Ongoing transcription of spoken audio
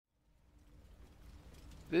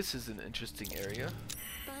This is an interesting area.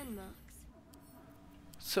 Burn marks.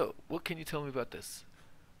 So, what can you tell me about this?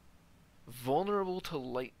 Vulnerable to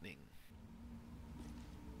lightning.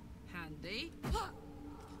 Handy.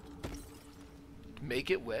 Make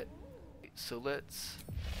it wet. So let's...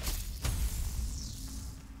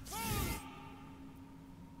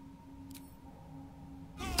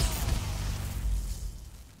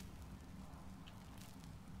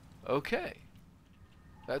 Okay.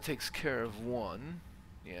 That takes care of one.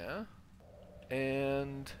 Yeah.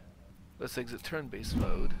 And let's exit turn-based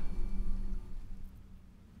mode.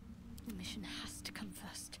 The mission has to come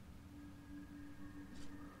first.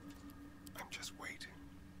 I'm just waiting.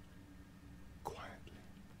 Quietly.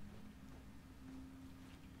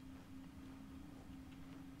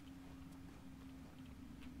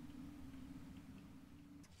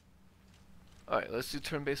 Alright, let's do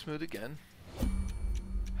turn-based mode again.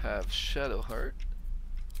 Have Shadowheart.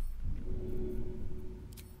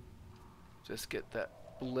 Just get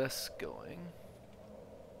that bless going.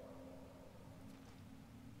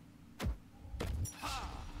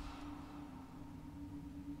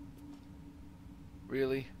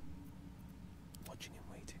 Really? Watching and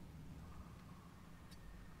waiting.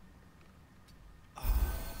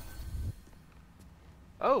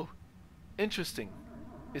 Oh! Interesting.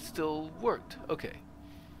 It still worked. Okay.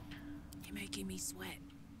 You're making me sweat.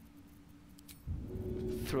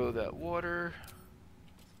 Throw that water.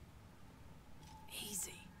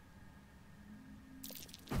 Easy.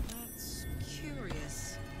 That's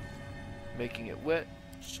curious. Making it wet.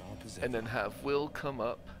 Sharp as And then have Wyll come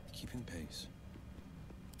up. keeping pace.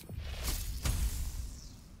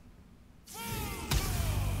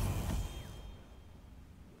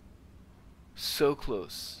 So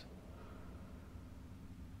close.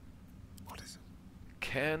 What is it?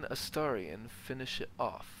 Can Astarion finish it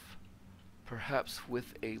off? Perhaps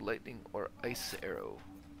with a lightning or ice arrow.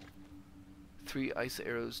 3 ice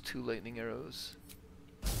arrows, 2 lightning arrows.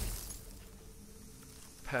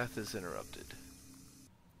 Path is interrupted.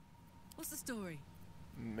 What's the story?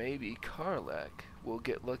 Maybe Karlach will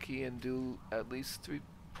get lucky and do at least 3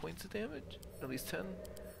 points of damage? At least 10?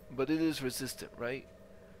 But it is resistant, right?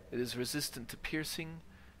 It is resistant to piercing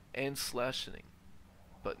and slashing,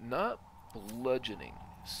 but not bludgeoning.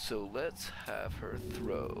 So let's have her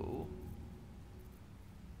throw.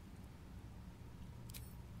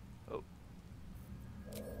 Oh.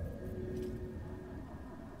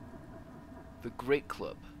 The Great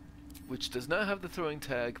Club, which does not have the throwing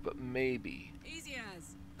tag, but maybe. Easy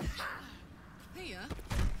as. Here.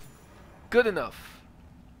 Good enough.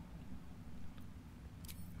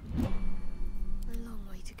 A long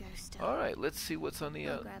way to go still. Alright, let's see what's on the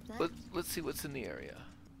I'll grab that. let's see what's in the area.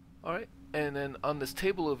 Alright, and then on this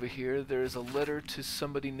table over here there is a letter to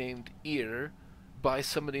somebody named Eir by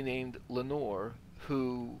somebody named Lenore,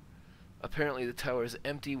 who apparently the tower is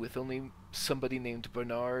empty with only somebody named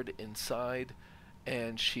Bernard inside,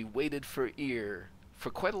 and she waited for Eir for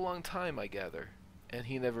quite a long time, I gather, and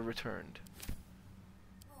he never returned.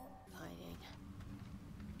 Lying.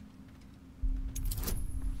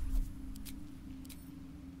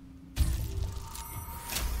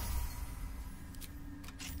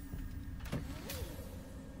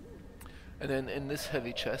 And then in this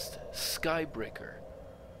heavy chest, Skybreaker,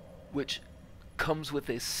 which comes with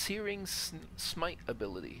a searing smite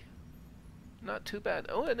ability. Not too bad.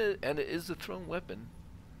 Oh, and it is a thrown weapon.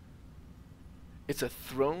 It's a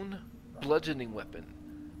thrown bludgeoning weapon.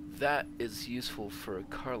 That is useful for a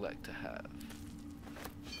Karlach to have.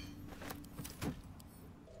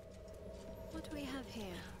 What do we have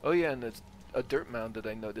here? Oh yeah, and it's a dirt mound that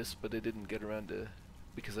I noticed, but I didn't get around to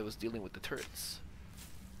because I was dealing with the turrets.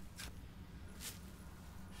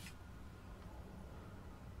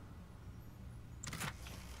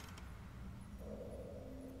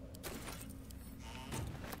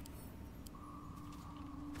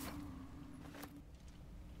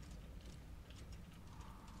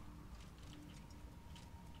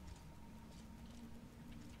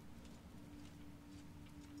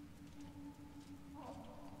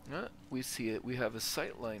 We see it. We have a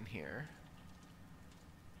sight line here.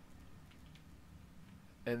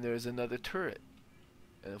 And there's another turret.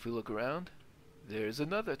 And if we look around, there's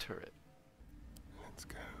another turret. Let's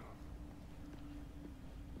go.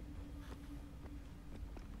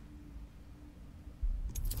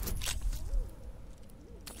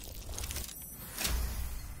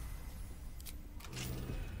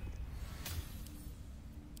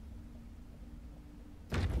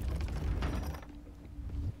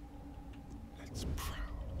 Let's prowl.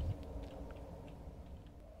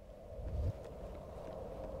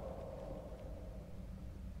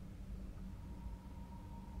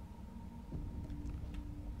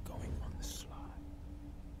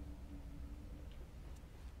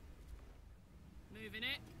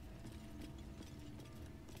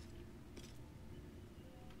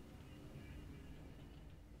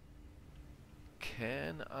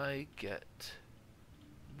 Can I get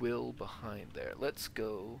Wyll behind there? Let's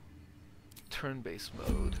go turn-based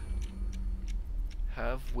mode.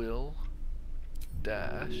 Have Wyll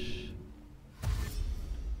dash.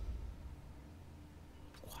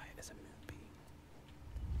 Quiet as a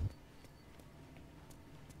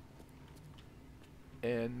moonbeam.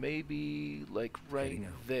 And maybe like right Heading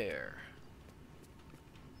out. there.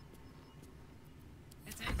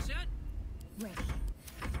 Attention! Ready.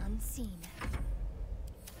 Unseen.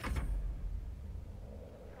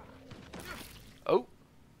 Oh,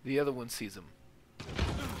 the other one sees him.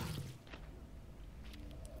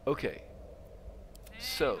 Okay,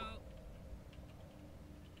 so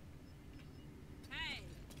Hey!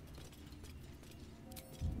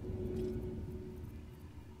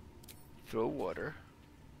 throw water.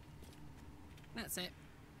 That's it.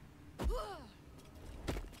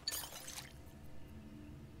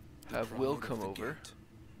 Have Pride Wyll of come the over. gate.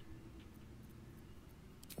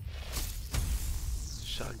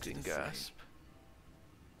 Shocked Into and the fray. gasp.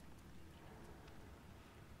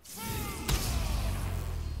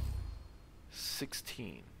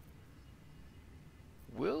 $16.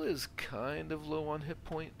 Wyll is kind of low on hit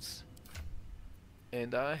points,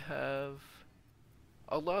 and I have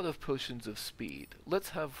a lot of potions of speed. Let's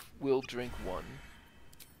have Wyll drink one.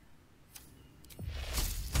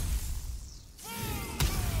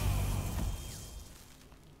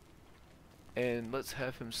 And let's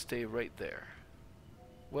have him stay right there.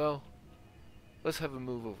 Well, let's have him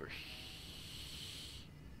move over here.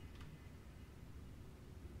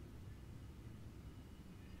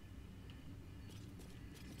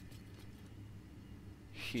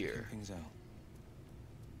 Checking things out.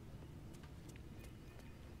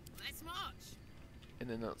 Let's march! And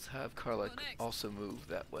then let's have Karlach What next? also move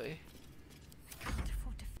that way. I can't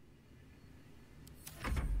afford to.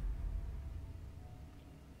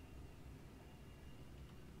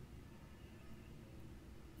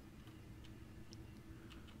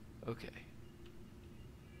 Okay.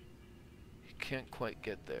 He can't quite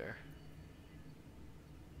get there.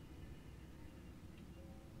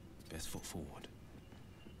 Best foot forward.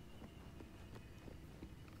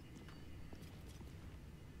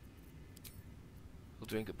 He'll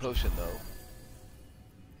drink a potion though.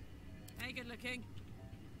 Hey, good looking.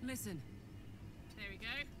 Listen. There we go.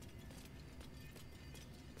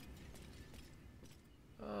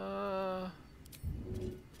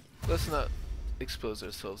 Let's not expose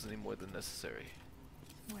ourselves any more than necessary.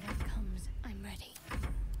 Whatever comes, I'm ready.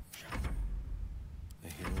 A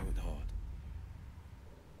hero at heart.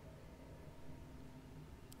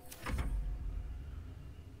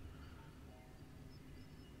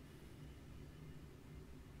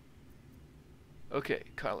 Okay,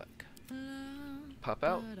 Karlach. Pop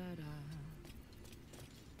out.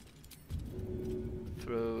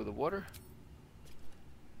 Throw the water.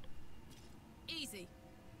 Easy.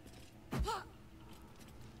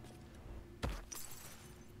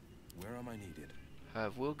 Where am I needed?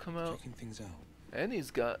 Have Wyll come out. Checking things out. And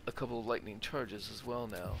he's got a couple of lightning charges as well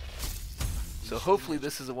now. So hopefully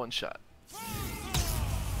this is a one shot.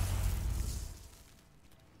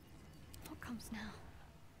 What comes now?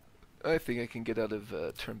 I think I can get out of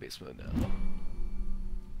turn-based mode now.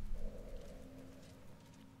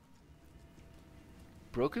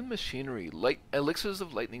 Broken machinery, light elixirs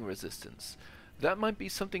of lightning resistance. That might be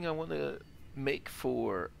something I want to make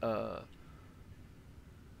for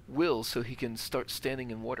Wyll so he can start standing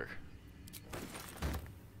in water.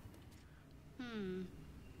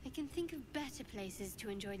 I can think of better places to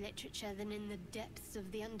enjoy literature than in the depths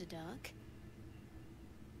of the Underdark.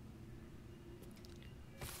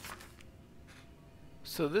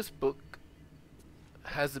 So this book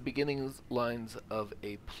has the beginning lines of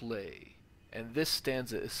a play, and this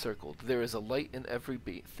stanza is circled. There is a light in every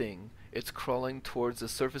thing. It's crawling towards the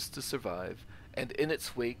surface to survive, and in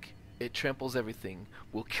its wake it tramples everything,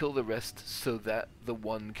 will kill the rest so that the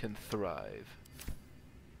one can thrive.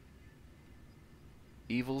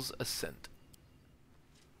 Evil's Ascent.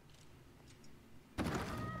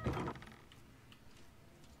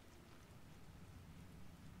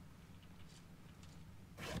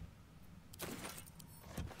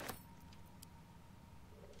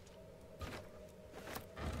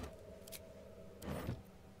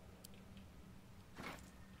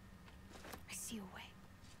 I see a way.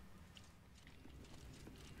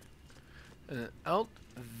 And out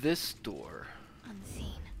this door.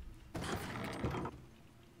 Unseen.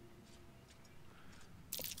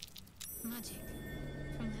 Magic.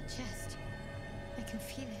 From that chest. I can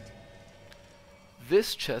feel it.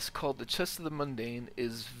 This chest, called the Chest of the Mundane,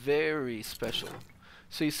 is very special.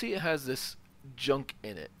 So you see it has this junk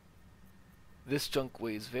in it. This junk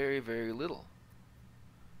weighs very, very little.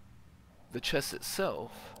 the chest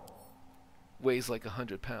itself weighs like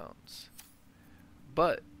 100 pounds.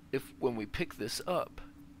 But when we pick this up,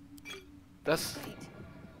 that's... Wait,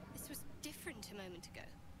 this was different a moment ago.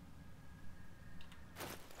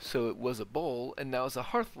 So it was a bowl, and now it's a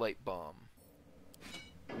hearthlight bomb.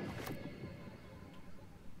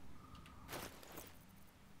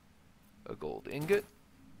 A gold ingot.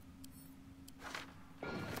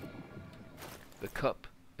 The cup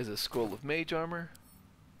is a scroll of mage armor.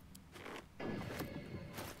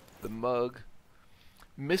 The mug.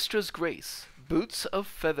 Mistra's Grace, Boots of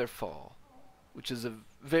Featherfall, which is a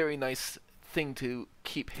very nice thing to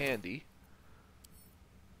keep handy.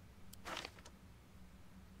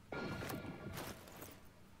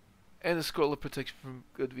 And a scroll of protection from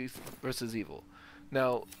good versus evil.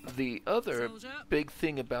 Now, the other big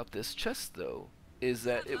thing about this chest, though, is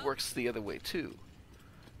that it works the other way, too.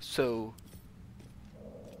 So,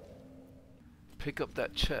 pick up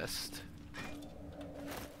that chest.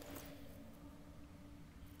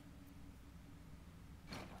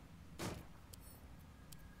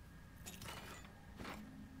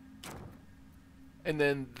 And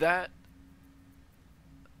then the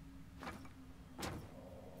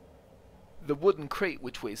wooden crate,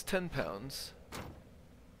 which weighs 10 pounds,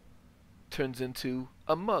 turns into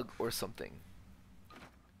a mug or something.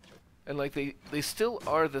 And like they still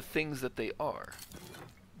are the things that they are,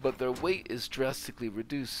 but their weight is drastically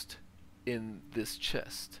reduced in this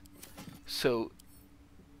chest. So,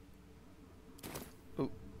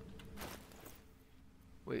 oh,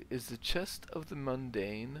 wait, is the chest of the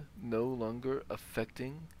mundane no longer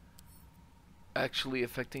actually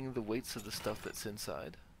affecting the weights of the stuff that's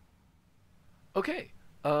inside? Okay,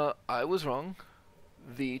 I was wrong.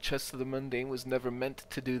 The chest of the mundane was never meant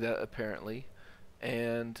to do that, apparently,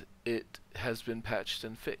 and it has been patched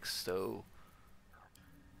and fixed, so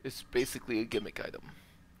it's basically a gimmick item.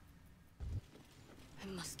 I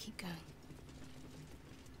must keep going.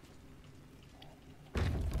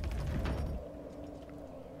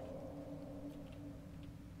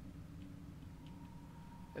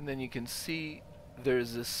 And then you can see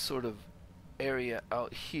there's this sort of area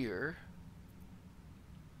out here.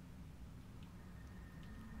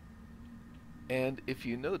 And if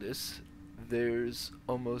you notice, there's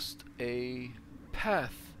almost a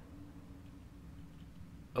path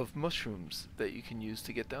of mushrooms that you can use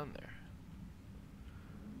to get down there.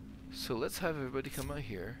 So let's have everybody come out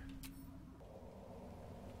here.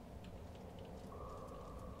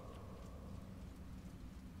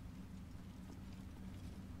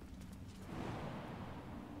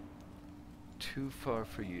 Too far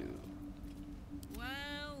for you.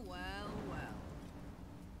 Well, well, well.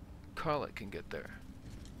 Karlach can get there.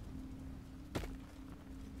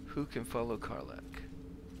 Who can follow Karlach?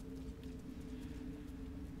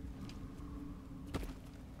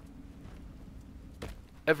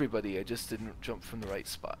 Everybody, I just didn't jump from the right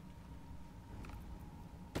spot.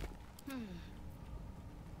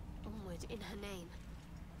 Onward in her name.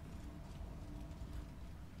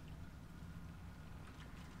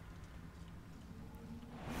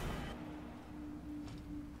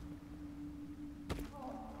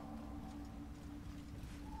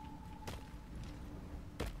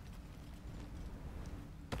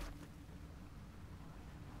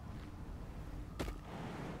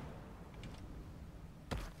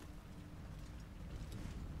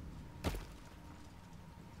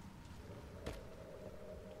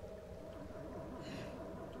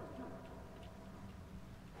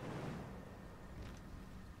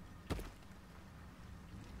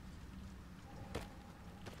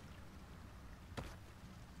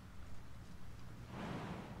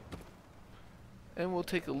 And we'll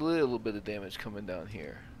take a little bit of damage coming down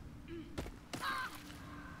here.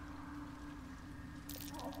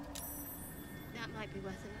 That might be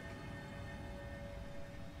worth a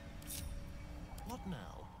look. What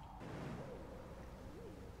now?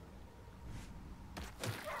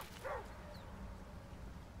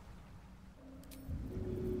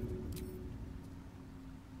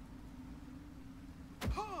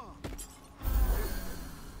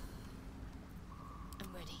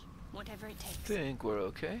 I'm ready. Whatever it takes. Think we're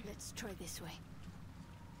okay. Let's try this way.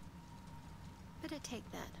 Better take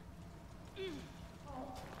that.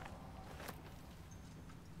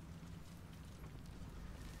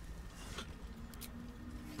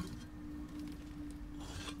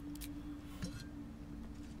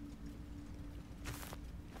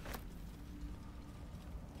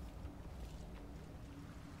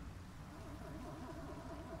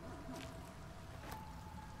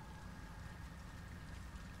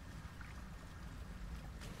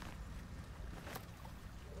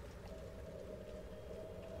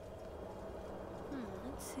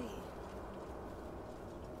 Let's see.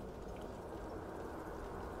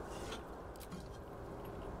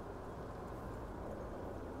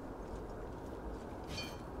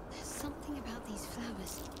 about these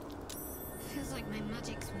flowers. Feels like my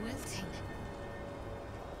magic's wilting.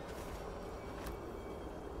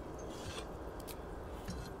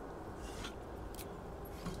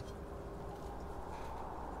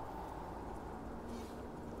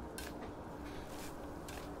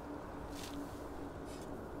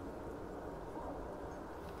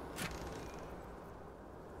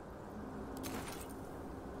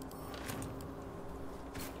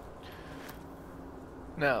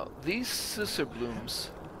 Now, these scissor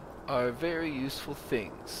blooms are very useful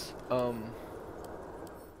things.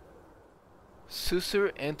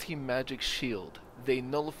 Scissor anti-magic shield. They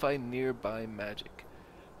nullify nearby magic.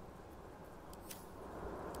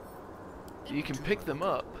 You can pick them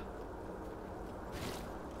up.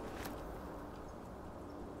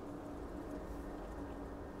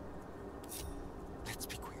 Let's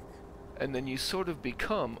be quick. And then you sort of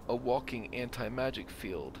become a walking anti-magic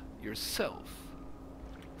field yourself.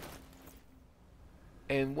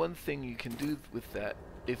 And one thing you can do with that,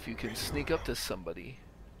 if you can sneak up to somebody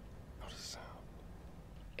Not a sound.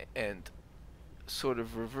 and sort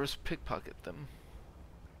of reverse pickpocket them.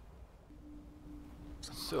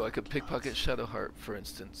 So I could pickpocket Shadowheart, for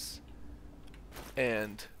instance,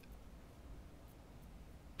 and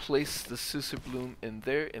place the Scissor Bloom in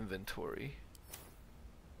their inventory.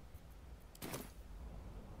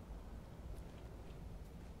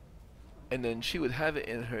 And then she would have it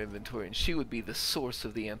in her inventory, and she would be the source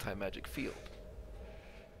of the anti-magic field.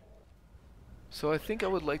 So I think I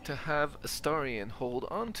would like to have Astarion hold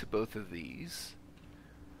on to both of these.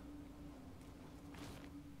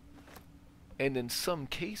 And in some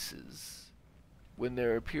cases, when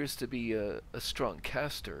there appears to be a strong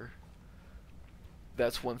caster,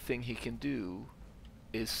 that's one thing he can do,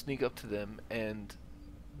 is sneak up to them and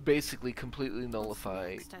basically completely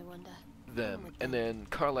nullify Next, I wonder. them, and then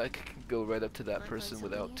Karlach can go right up to that person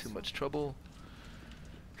without too much trouble,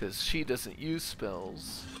 because she doesn't use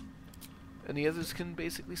spells, and the others can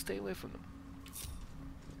basically stay away from them.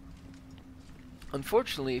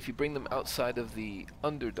 Unfortunately, if you bring them outside of the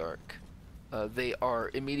Underdark, they are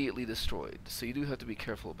immediately destroyed, so you do have to be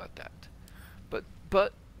careful about that.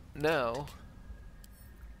 But now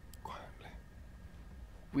Quietly.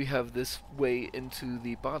 we have this way into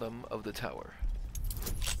the bottom of the tower.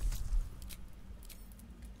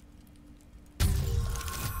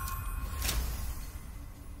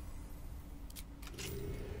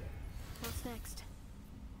 What's next?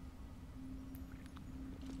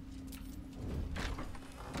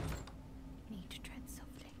 Need to tread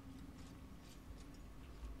softly.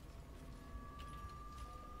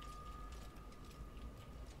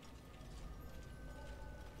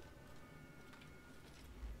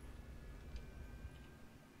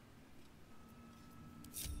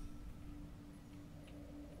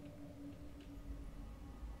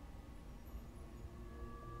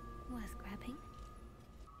 Worth grabbing.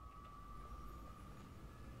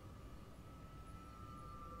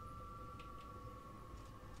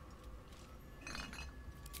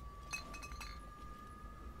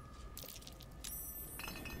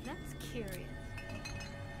 That's curious.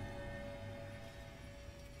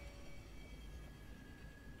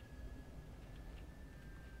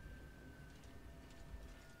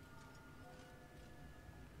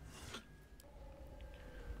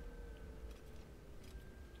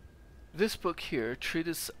 This book here,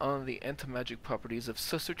 Treatise on the Anti-Magic Properties of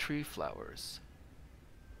Susser Tree Flowers.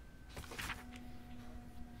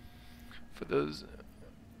 For those,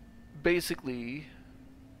 basically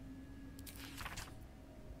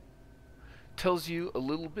tells you a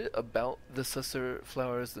little bit about the Susser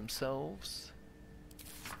flowers themselves,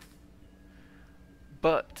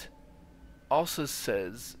 but also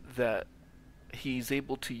says that he's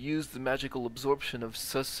able to use the magical absorption of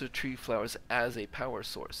Susser tree flowers as a power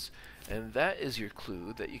source. And that is your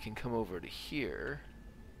clue that you can come over to here,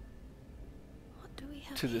 What do we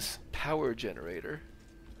have to here? this power generator,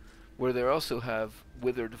 where they also have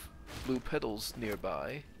withered blue petals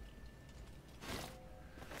nearby,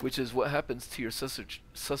 which is what happens to your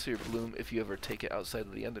Susser bloom if you ever take it outside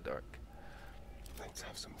of the Underdark. Let's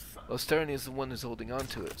have some fun. Well, Astarion is the one who's holding on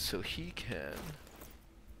to it, so he can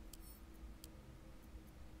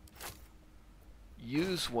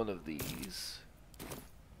use one of these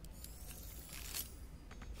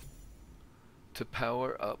to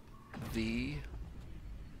power up the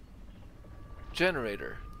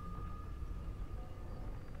generator.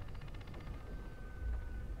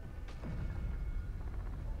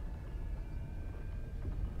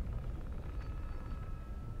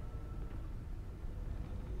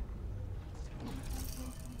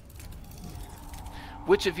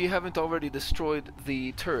 Which, if you haven't already destroyed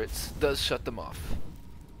the turrets, does shut them off.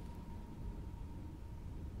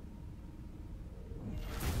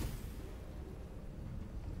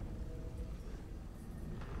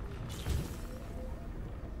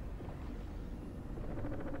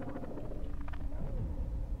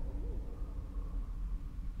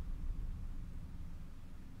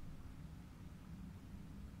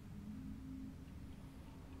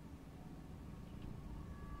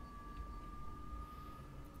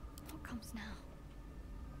 comes now.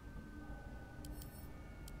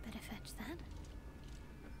 Better fetch that.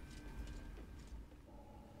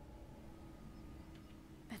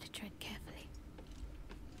 Better tread carefully.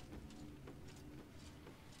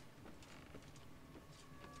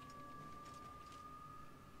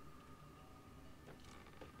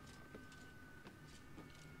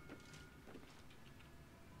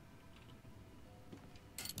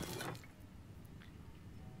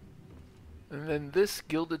 And then this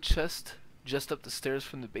gilded chest just up the stairs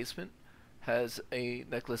from the basement has a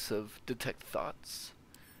necklace of detect thoughts.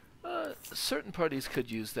 Certain parties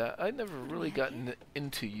could use that. I've never really gotten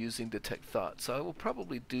into using detect thoughts, so I will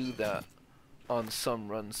probably do that on some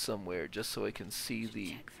run somewhere just so I can see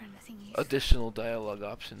the additional dialogue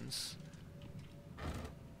options.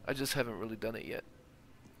 I just haven't really done it yet.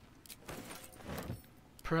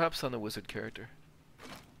 Perhaps on a wizard character.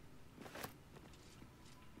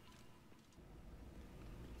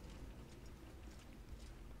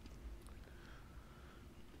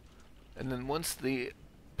 And then once the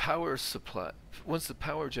power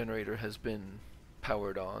generator has been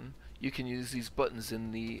powered on, you can use these buttons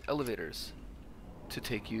in the elevators to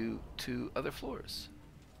take you to other floors.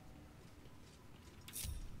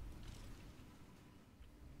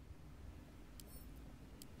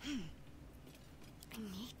 I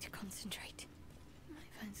need to concentrate. I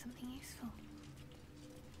might find something useful.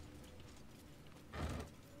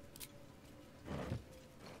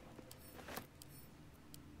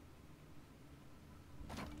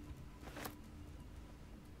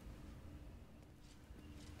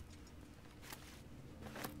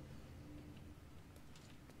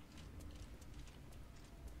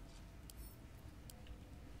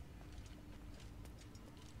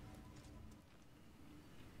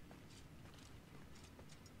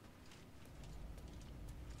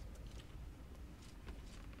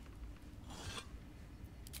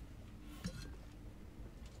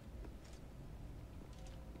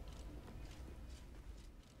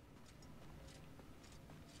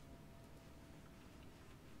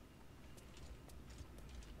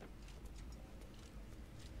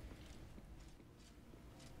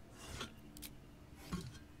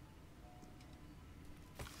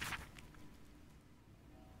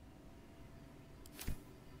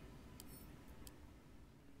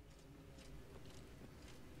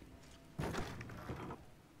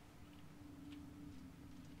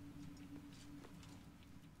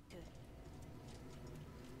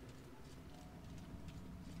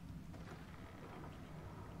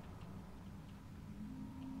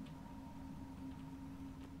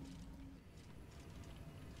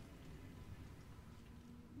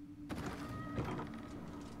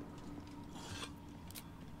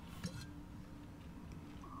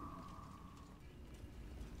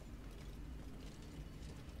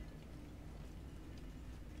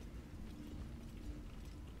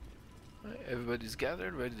 Alright, everybody's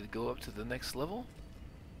gathered, ready to go up to the next level.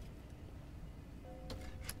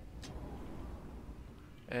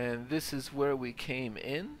 And this is where we came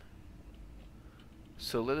in.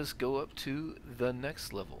 So let us go up to the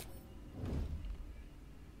next level.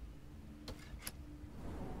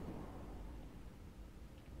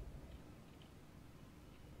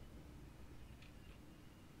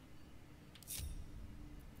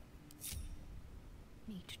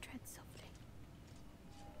 Need to tread softly.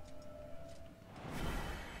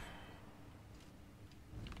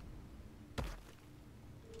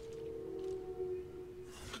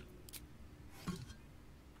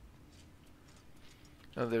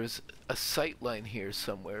 Now there's a sight line here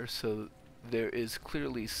somewhere, so there is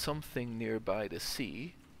clearly something nearby to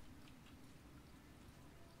see.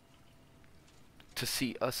 To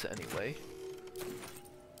see us anyway.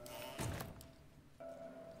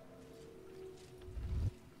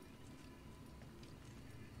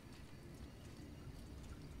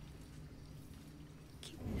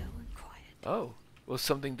 Keep low and quiet. Oh, well,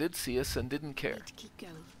 something did see us and didn't care. Need to keep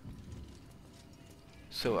going.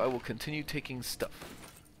 So I will continue taking stuff.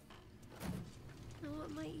 Now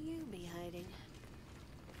what might you be hiding?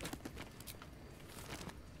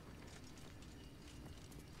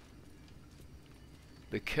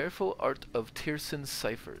 The Careful Art of Tir'su's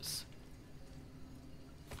Ciphers.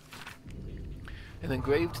 An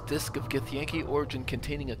engraved disc of Githyanki origin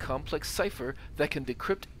containing a complex cipher that can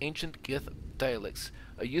decrypt ancient Gith dialects.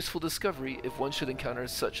 A useful discovery if one should encounter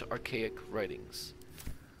such archaic writings.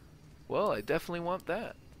 Well, I definitely want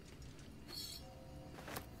that.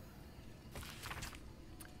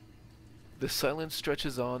 The silence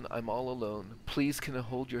stretches on. I'm all alone. Please can I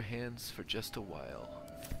hold your hands for just a while?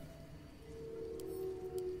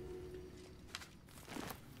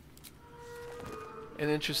 And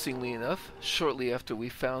interestingly enough, shortly after we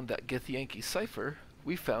found that Githyanki cipher,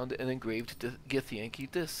 we found an engraved Githyanki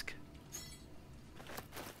disc.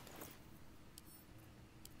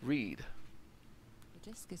 Read. The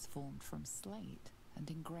disc is formed from slate and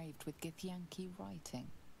engraved with Githyanki writing.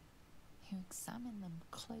 You examine them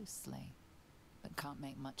closely, but can't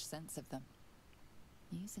make much sense of them.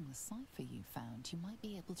 Using the cipher you found, you might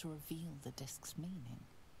be able to reveal the disc's meaning.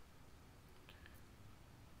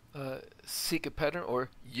 Seek a pattern or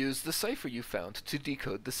use the cipher you found to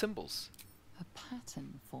decode the symbols. A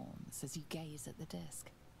pattern forms as you gaze at the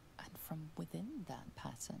disc, and from within that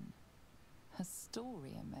pattern, a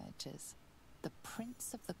story emerges. The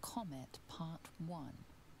Prince of the Comet, Part 1.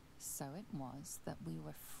 So it was that we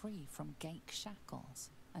were free from Gake shackles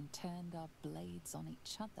and turned our blades on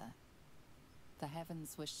each other. The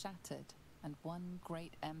heavens were shattered, and one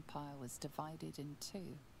great empire was divided in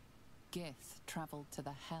two. Gith travelled to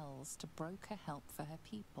the Hells to broker help for her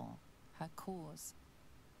people, her cause.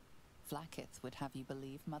 Vlaakith would have you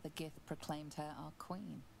believe Mother Gith proclaimed her our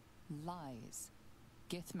queen. Lies.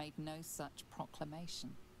 Gith made no such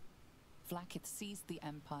proclamation. Vlaakith seized the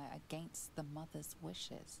empire against the mother's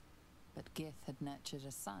wishes, but Gith had nurtured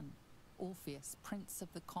a son, Orpheus, Prince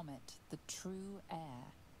of the Comet, the true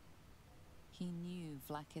heir. He knew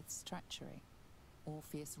Vlaakith's treachery.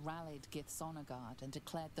 Orpheus rallied Gith's honor guard and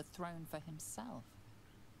declared the throne for himself.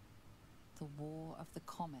 The War of the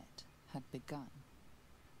Comet had begun.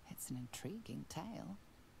 It's an intriguing tale,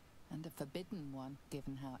 and a forbidden one,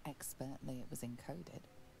 given how expertly it was encoded.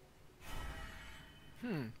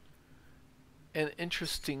 An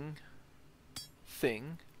interesting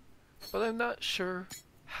thing, but I'm not sure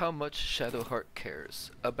how much Shadowheart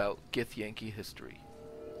cares about Githyanki history.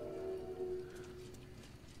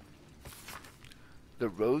 The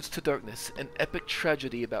Roads to Darkness, an epic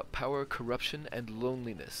tragedy about power, corruption, and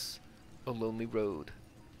loneliness. A lonely road.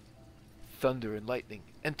 Thunder and lightning,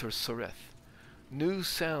 enter Soreth. New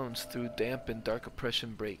sounds through damp and dark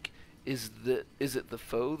oppression break. Is it the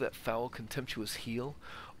foe that foul contemptuous heal?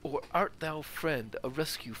 Or art thou, friend, a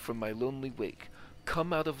rescue from my lonely wake?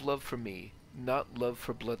 Come out of love for me, not love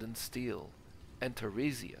for blood and steel. Enter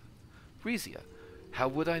Rezia. Rezia, how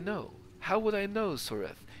would I know? How would I know,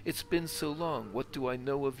 Soreth? It's been so long. What do I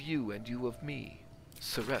know of you and you of me?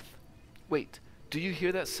 Soreth. Wait, do you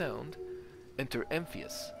hear that sound? Enter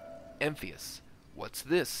Amphius. Amphius. What's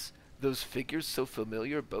this? Those figures so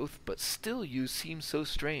familiar both, but still you seem so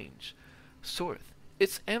strange. Soreth.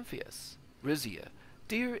 It's Amphius. Rezia.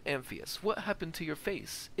 Dear Amphius, what happened to your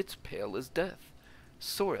face? It's pale as death.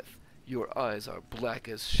 Soreth. Your eyes are black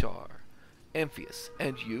as Shar. Amphius.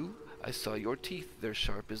 And you? I saw your teeth, they're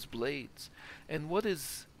sharp as blades. And what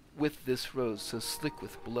is with this rose so slick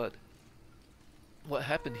with blood? What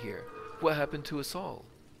happened here? What happened to us all?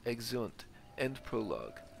 Exeunt. End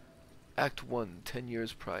prologue. Act 1, 10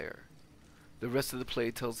 years prior. The rest of the play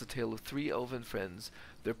tells the tale of 3 elven friends,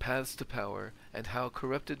 their paths to power, and how,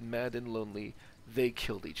 corrupted, mad, and lonely, they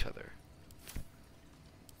killed each other.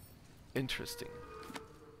 Interesting.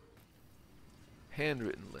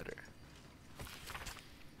 Handwritten letter.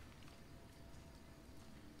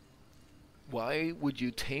 Why would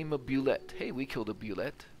you tame a bulette? Hey, we killed a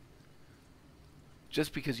bulette.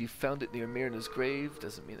 Just because you found it near Myrna's grave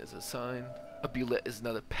doesn't mean it's a sign. A bulette is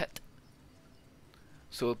not a pet.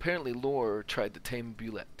 So apparently Lore tried to tame a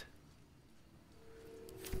bulette.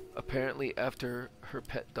 Apparently after her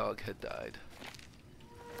pet dog had died.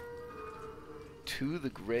 To the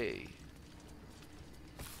Grey.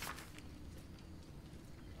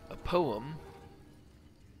 A poem.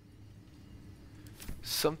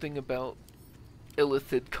 Something about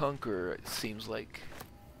Illithid Conqueror, it seems like.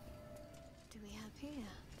 Do we have here?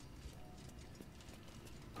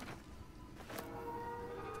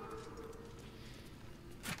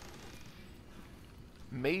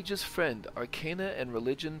 Mage's Friend, Arcana and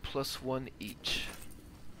Religion +1 each.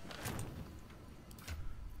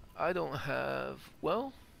 I don't have,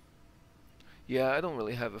 well, yeah, I don't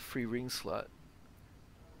really have a free ring slot.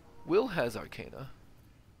 Wyll has Arcana.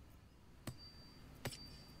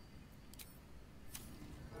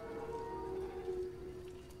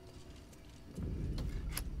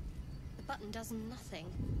 The button does nothing.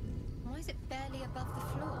 Why is it barely above the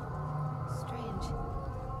floor? Strange.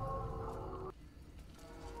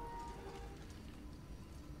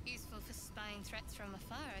 Useful for spying threats from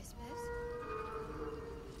afar, I suppose.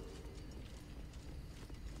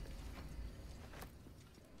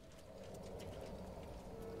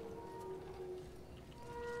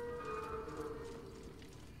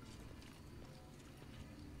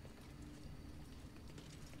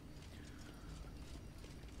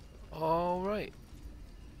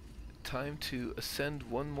 time to ascend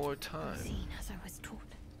one more time. Unseen as I was taught.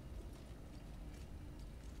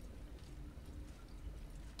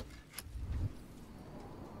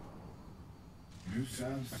 New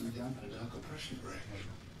sounds to the Underdark oppression break.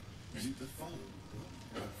 Is it the foe?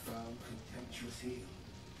 That foul, contemptuous heel?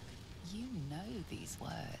 You know these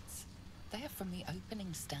words. They are from the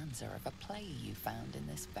opening stanza of a play you found in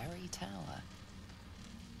this very tower.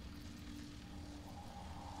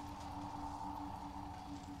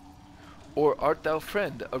 Or art thou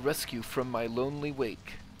friend, a rescue from my lonely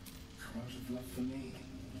wake? Come out of love for me,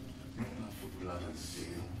 not love for blood and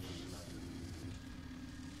steel.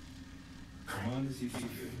 Come on as you see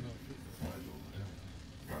fit, my lord,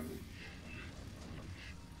 my liege.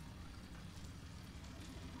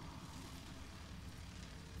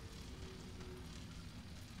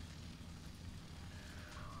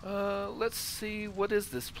 Let's see, what is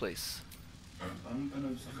this place? An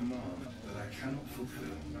unbeknownst command that I cannot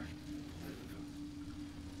fulfill.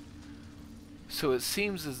 So it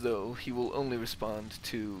seems as though he will only respond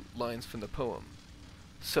to lines from the poem.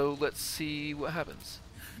 So let's see what happens.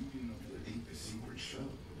 You know the deepest secret show.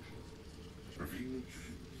 Reveal the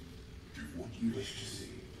truth. Do what you wish to see.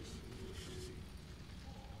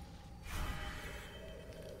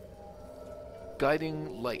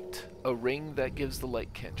 Guiding light, a ring that gives the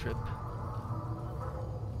light cantrip.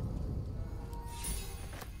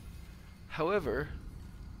 However,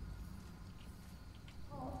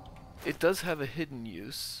 it does have a hidden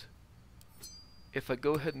use. If I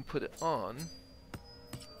go ahead and put it on,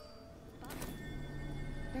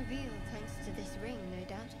 Revealed thanks to this ring, no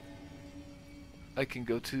doubt. I can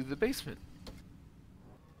go to the basement.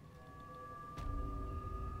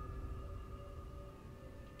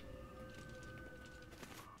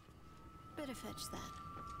 Better fetch that.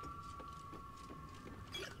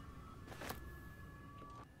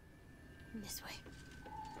 This way.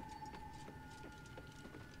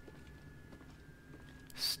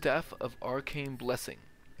 Staff of Arcane Blessing.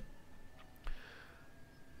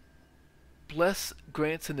 Bless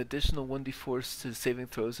grants an additional 1d4 to saving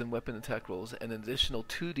throws and weapon attack rolls, and an additional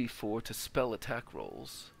 2d4 to spell attack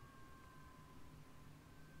rolls.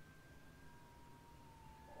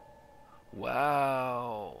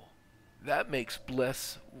 Wow. That makes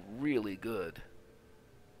Bless really good.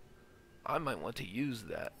 I might want to use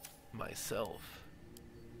that myself.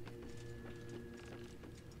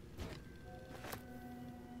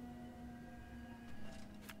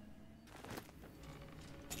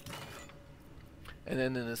 And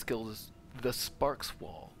then in the skill is the Sparks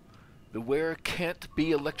Wall. The wearer can't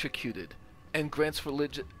be electrocuted and grants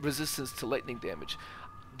resistance to lightning damage.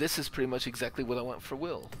 This is pretty much exactly what I want for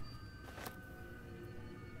Wyll.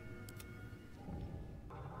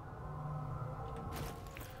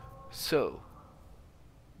 So,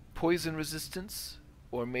 poison resistance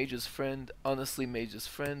or Mage's Friend. Honestly, Mage's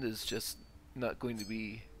Friend is just not going to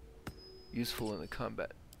be useful in a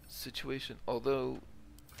combat situation. Although,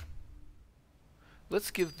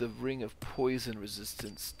 let's give the Ring of Poison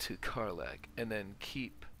resistance to Karlach, and then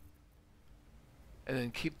keep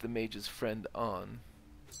the Mage's Friend on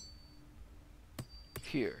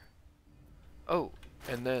here. Oh,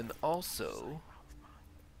 and then also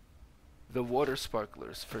the Water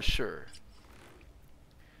Sparklers for sure.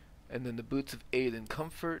 And then the Boots of Aid and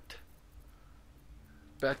Comfort.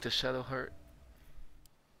 Back to Shadowheart.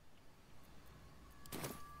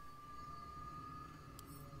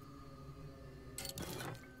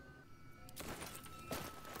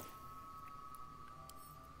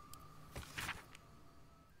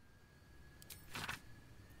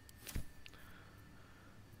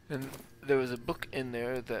 And there was a book in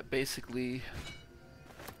there that basically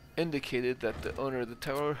indicated that the owner of the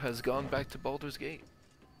tower has gone back to Baldur's Gate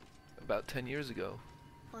about 10 years ago.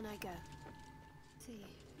 On I go. See.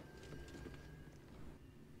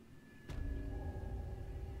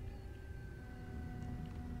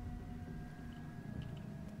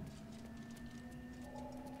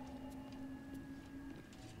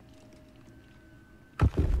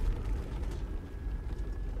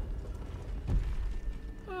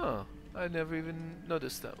 Oh, I never even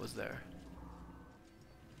noticed that was there.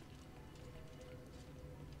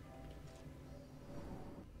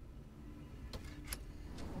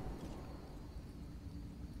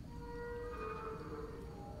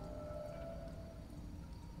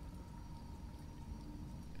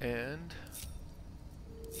 And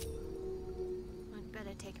I'd better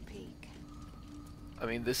take a peek. I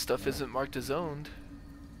mean, this stuff isn't marked as owned.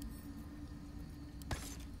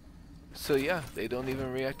 So yeah, they don't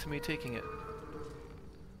even react to me taking it.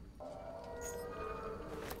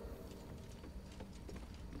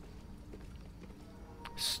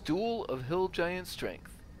 Stool of Hill Giant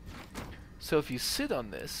Strength. So if you sit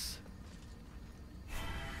on this,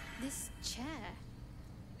 This chair.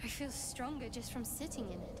 I feel stronger just from sitting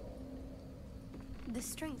in it. The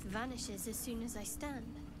strength vanishes as soon as I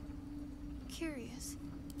stand. Curious.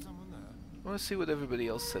 Someone there. I want to see what everybody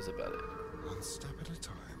else says about it. One step at a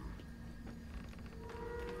time.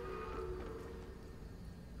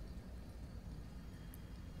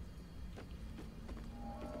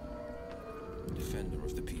 Defender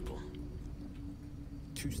of the people.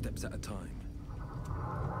 2 steps at a time.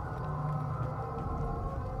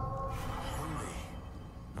 Holy,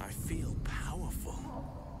 I feel powerful.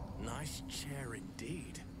 Nice chair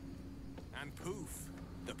indeed. And poof,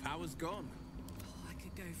 the power's gone. Oh, I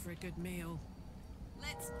could go for a good meal.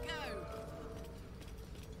 Let's go!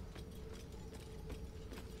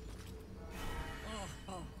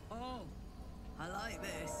 Oh, I like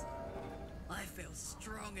this. I feel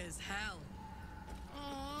strong as hell.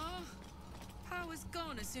 Aww. Power's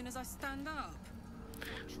gone as soon as I stand up.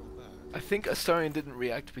 I think Astarion didn't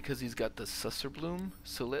react because he's got the Susser Bloom,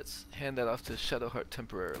 so let's hand that off to Shadowheart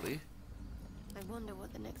temporarily. I wonder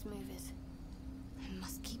what the next move is. I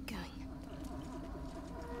must keep going.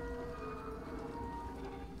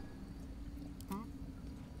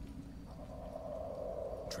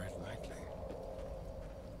 Tread lightly.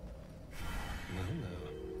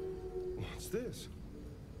 No. What's this?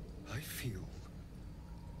 I feel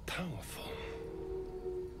powerful.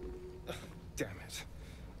 Damn it.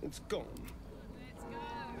 It's gone. Let's go!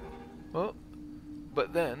 Well,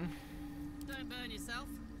 but then, Don't burn yourself.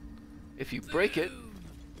 if you break it,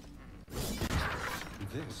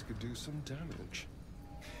 This could do some damage.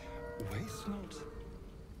 Waste not.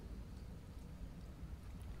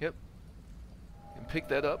 yep, and pick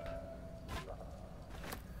that up,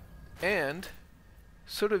 and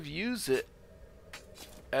sort of use it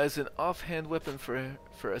as an offhand weapon for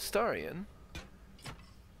Astarion,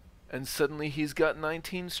 and suddenly he's got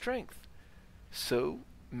 19 strength. So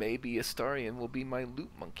maybe Astarion will be my loot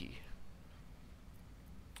monkey.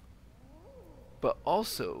 But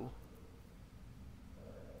also,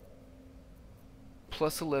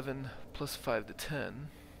 plus 11, plus 5 to 10,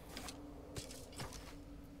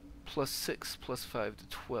 plus 6, plus 5 to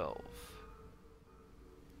 12.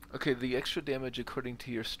 Okay, the extra damage according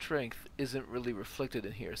to your strength isn't really reflected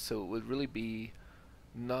in here, so it would really be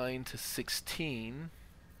 9 to 16.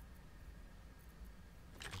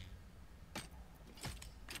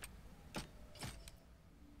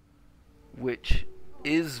 Which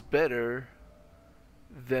is better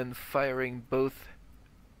than firing both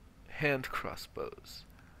hand crossbows.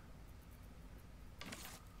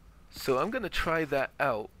 So I'm going to try that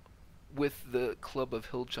out with the Club of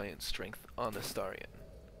Hill Giant Strength on Astarion.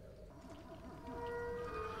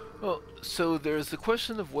 Well, so there's the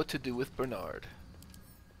question of what to do with Bernard.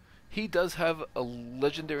 He does have a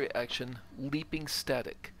legendary action, Leaping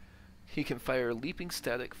Static. He can fire Leaping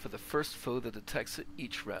Static for the first foe that attacks it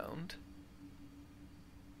each round,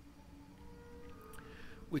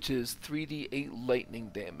 which is 3d8 lightning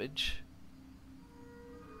damage.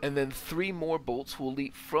 And then 3 more bolts will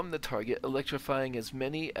leap from the target, electrifying as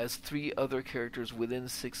many as 3 other characters within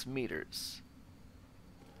 6 meters.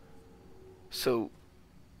 So,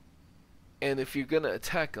 and if you're going to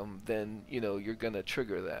attack them, then, you know, you're going to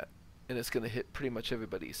trigger that. And it's going to hit pretty much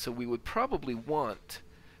everybody. So we would probably want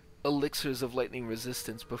elixirs of lightning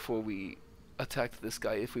resistance before we attacked this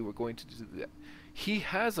guy if we were going to do that. He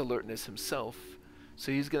has alertness himself,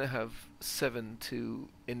 so he's going to have 7 to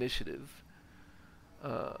initiative.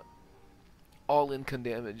 All income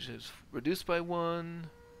damage is reduced by 1.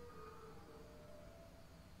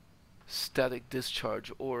 Static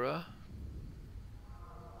discharge aura.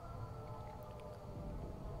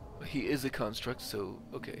 He is a construct, so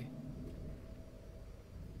okay.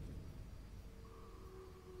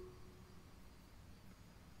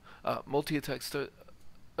 Multi-attack start.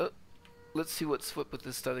 Let's see what's flipped with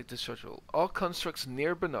this static discharge roll. All constructs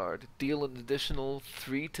near Bernard deal an additional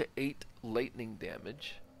 3 to 8 lightning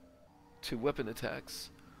damage to weapon attacks.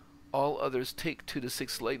 All others take 2 to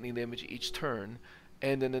 6 lightning damage each turn,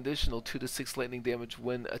 and an additional 2 to 6 lightning damage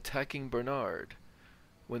when attacking Bernard.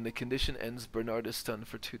 When the condition ends, Bernard is stunned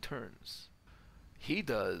for 2 turns. He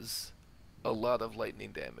does a lot of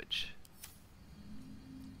lightning damage.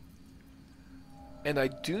 And I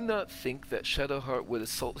do not think that Shadowheart would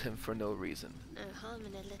assault him for no reason. No harm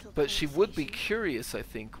in a little But she would be conversation. curious, I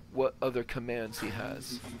think, what other commands he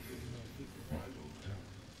has.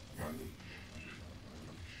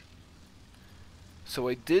 So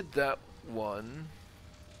I did that one.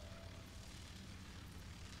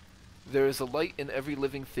 There is a light in every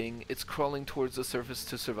living thing. It's crawling towards the surface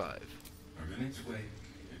to survive. And in its wake,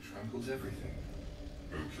 it tramples everything.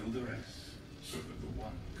 Or kill the rest. so that the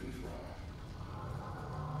one can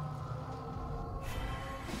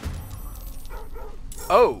thrive.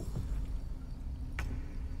 Oh!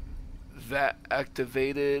 That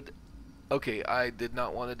activated... Okay, I did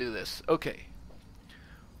not want to do this. Okay.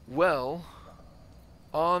 Well,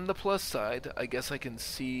 on the plus side, I guess I can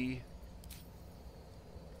see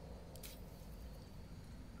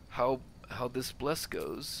how this bless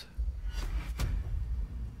goes.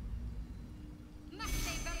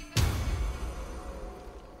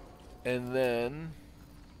 And then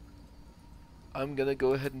I'm gonna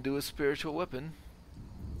go ahead and do a spiritual weapon.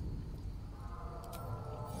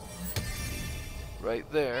 Right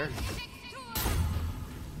there.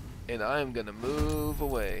 And I'm gonna move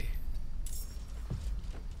away.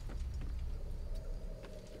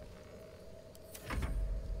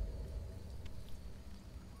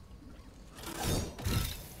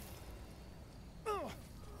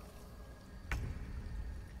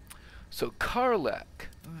 So Karlach.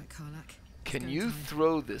 Alright, Karlach. Can you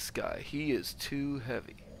throw this guy? He is too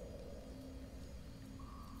heavy.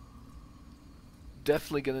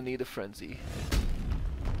 Definitely gonna need a frenzy.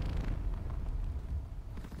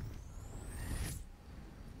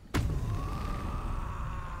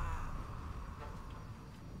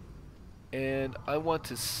 And I want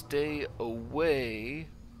to stay away.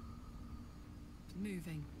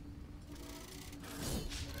 Moving.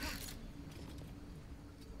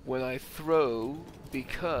 When I throw,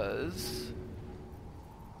 because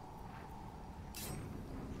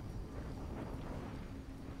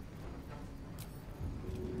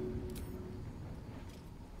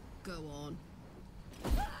Go on.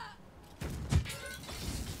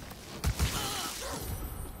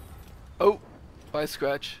 oh, bye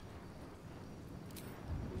Scratch.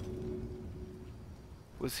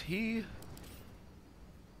 Was he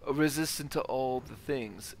resistant to all the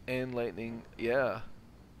things and lightning? Yeah.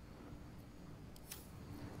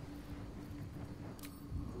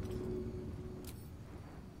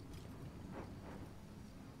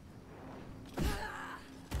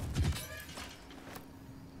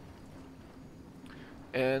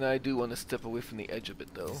 And I do want to step away from the edge of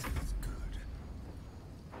it, though.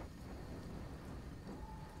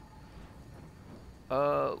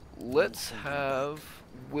 Let's have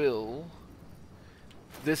Wyll.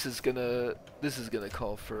 This is gonna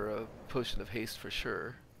call for a potion of haste for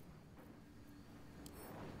sure.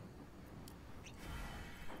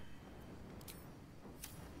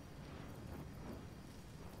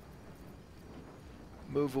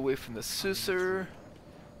 Move away from the Sucer.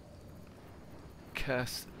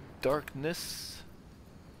 Cast darkness.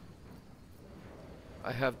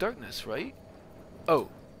 I have darkness, right? Oh,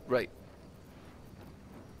 right.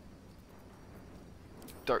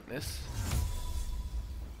 Darkness.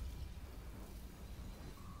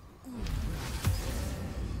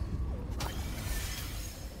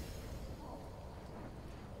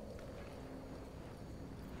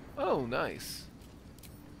 Oh, nice.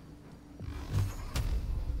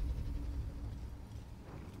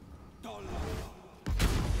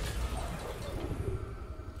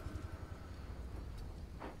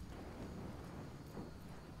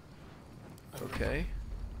 Okay.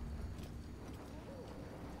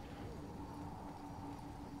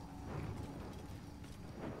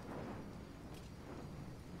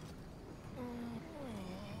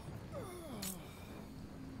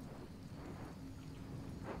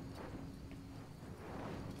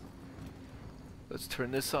 Let's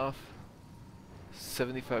turn this off.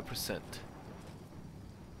 75%.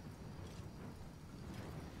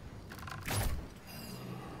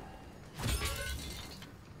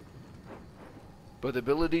 But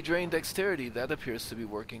ability drain dexterity, that appears to be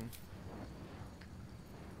working.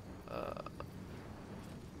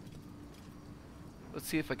 Let's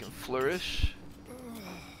see if I can flourish.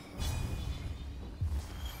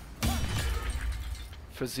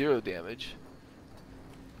 For 0 damage.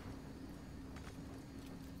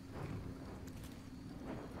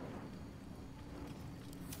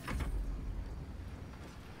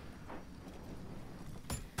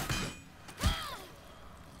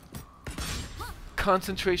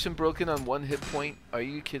 Concentration broken on 1 hit point? Are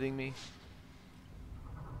you kidding me?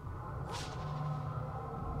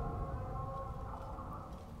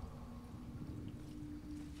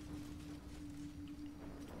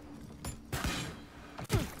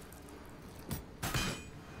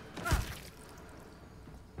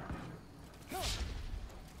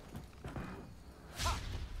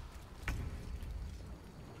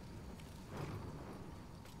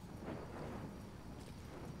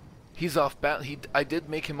 He's off balance. I did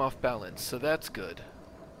make him off balance, so that's good.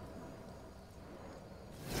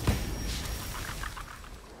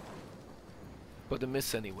 But a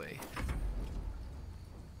miss anyway.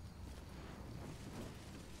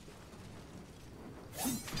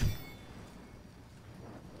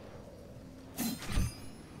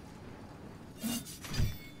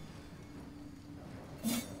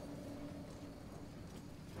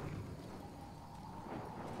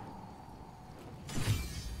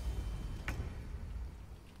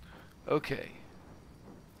 Okay.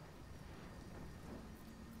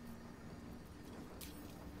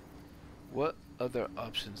 What other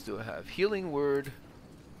options do I have? Healing word.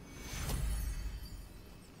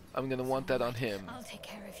 I'm gonna want that on him. I'll take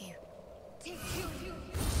care of you.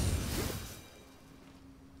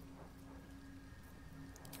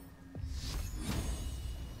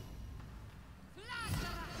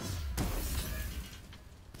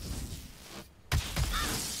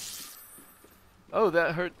 Oh,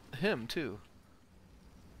 that hurt him too.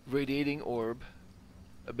 Radiating orb.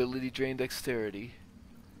 Ability drain dexterity.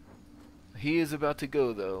 He is about to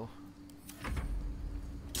go though.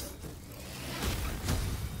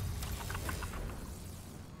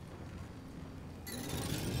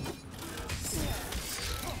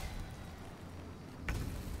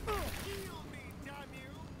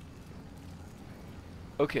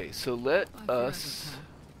 Okay, so let us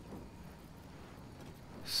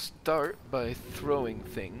start by throwing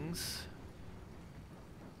things.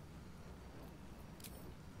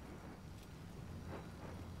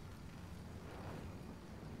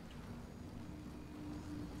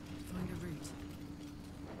 Find a route.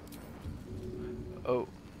 Oh.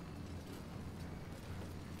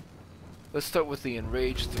 Let's start with the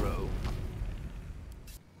enrage throw.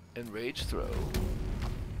 Enrage throw.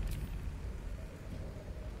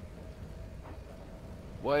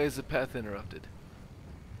 Why is the path interrupted?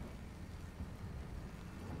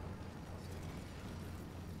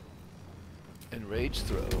 Enrage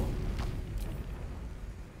throw.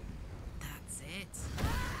 That's it.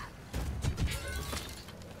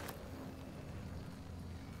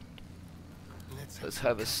 Let's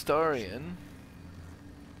have Astarion.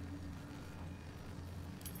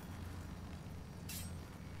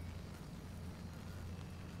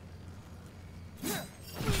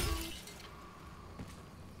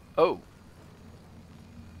 Oh.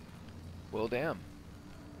 Well, damn.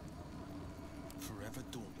 Forever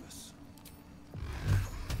dauntless.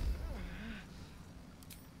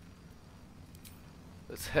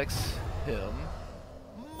 Let's hex him.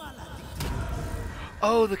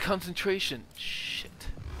 Oh, the concentration. Shit.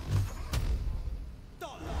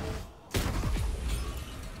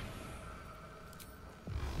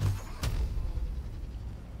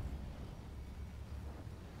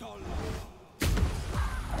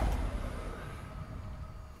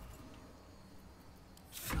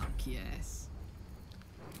 Fuck yes.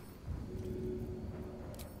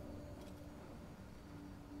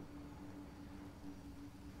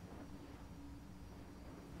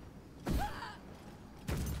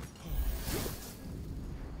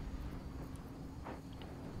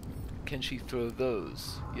 Can she throw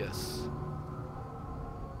those? Yes.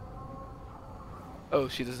 Oh,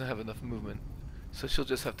 she doesn't have enough movement. So she'll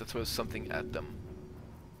just have to throw something at them.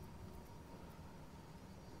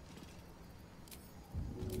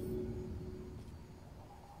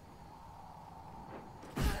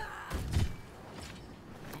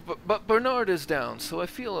 But Bernard is down, so I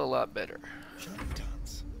feel a lot better.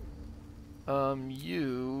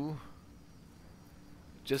 You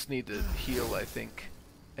just need to heal, I think,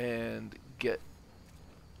 and get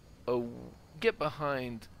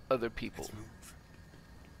behind other people.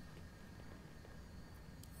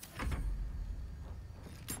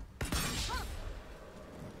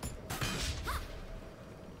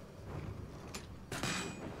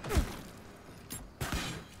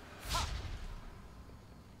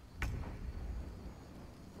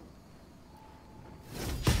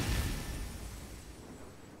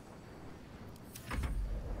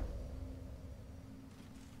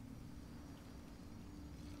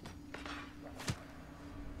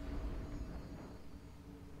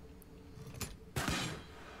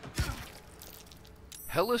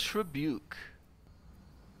 Hellish Rebuke.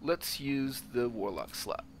 Let's use the Warlock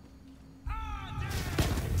slot.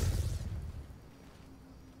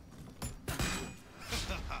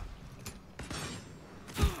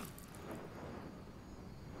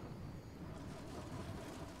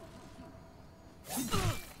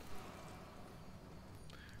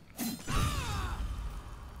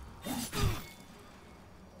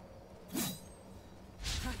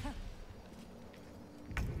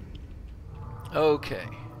 Okay.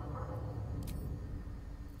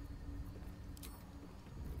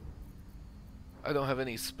 I don't have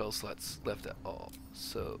any spell slots left at all,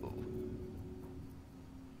 so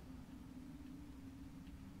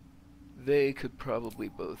they could probably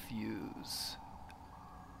both use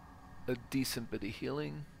a decent bit of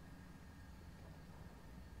healing.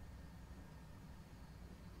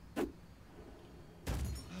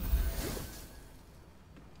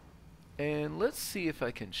 And let's see if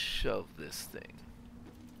I can shove this thing.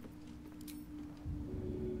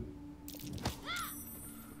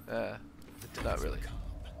 Not really.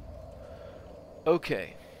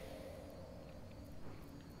 Okay.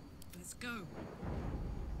 Let's go.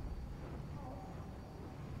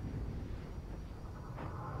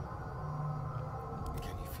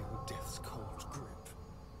 Can you feel death's cold grip?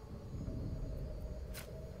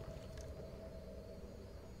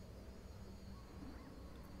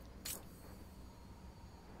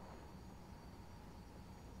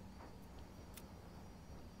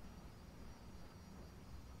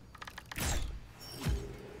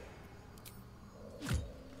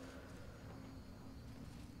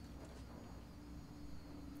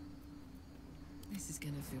 This is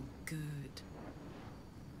gonna feel good.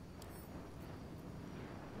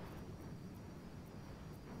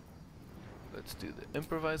 Let's do the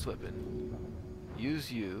improvised weapon.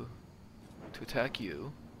 Use you to attack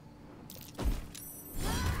you.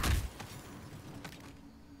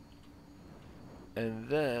 And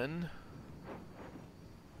then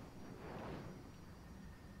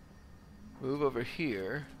move over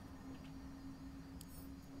here.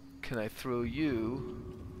 Can I throw you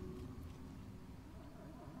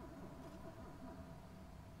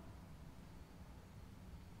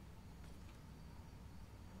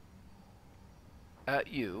at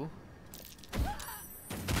you?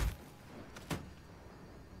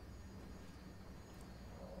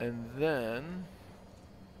 And then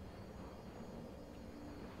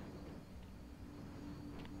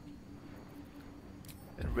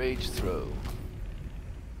and rage throw.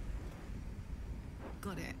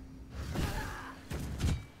 Got it.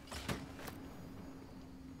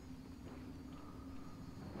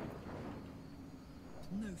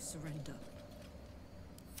 No surrender.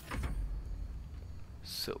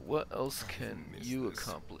 So what else can you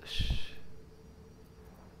accomplish?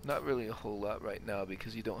 Not really a whole lot right now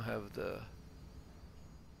because you don't have the...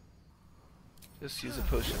 Just use a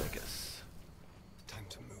potion, I guess. Time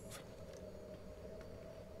to move.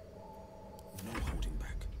 No holding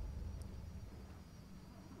back.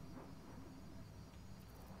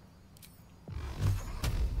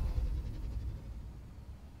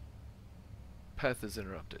 Path is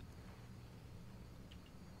interrupted.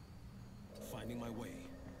 Finding my way.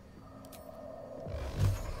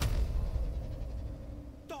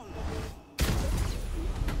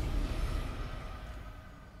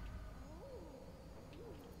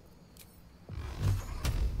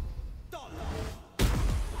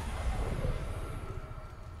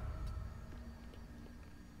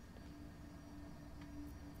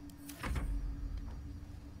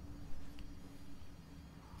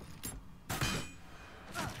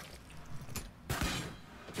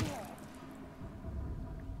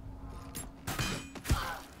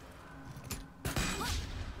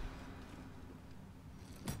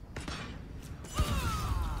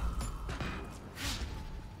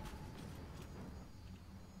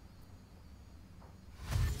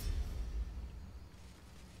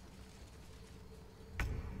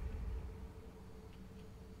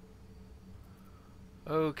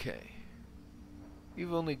 Okay.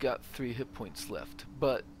 You've only got 3 hit points left,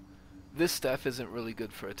 but this staff isn't really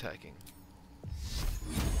good for attacking.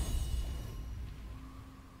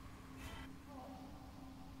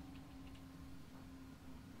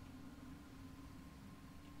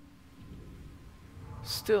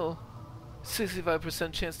 Still,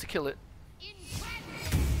 65% chance to kill it.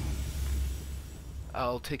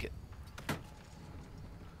 I'll take it.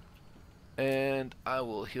 And I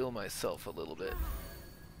will heal myself a little bit.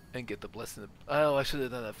 And get the blessing. Oh, I should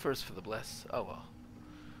have done that first for the bless. Oh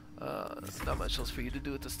well. Not much else for you to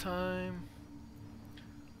do at this time.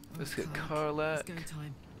 Let's get Karlach. It's go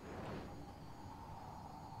time.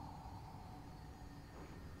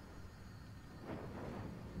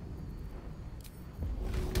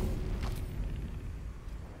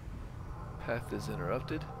 Path is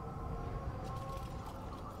interrupted.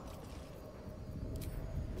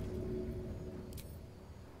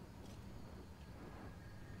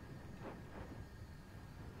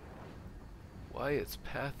 Why is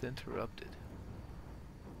path interrupted?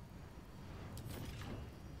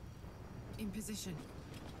 In position.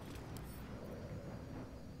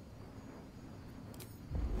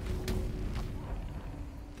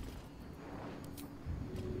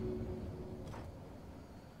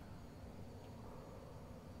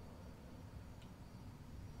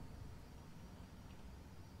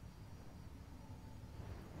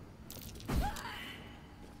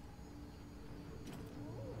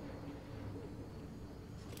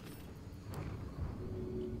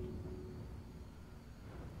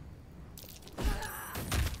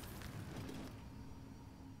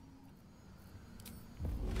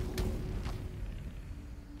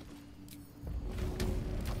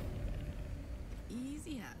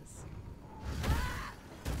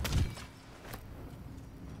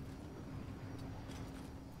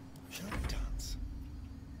 Should dance.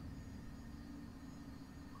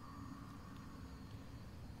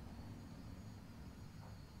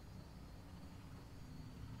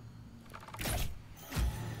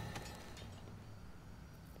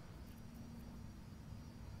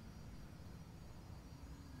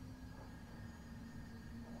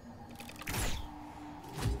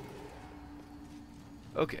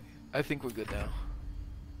 Okay, I think we're good now.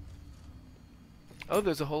 Oh,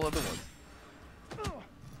 there's a whole other one.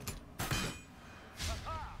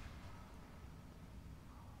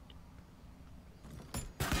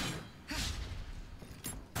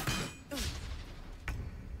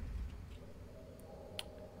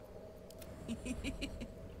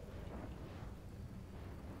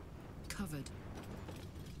 Covered.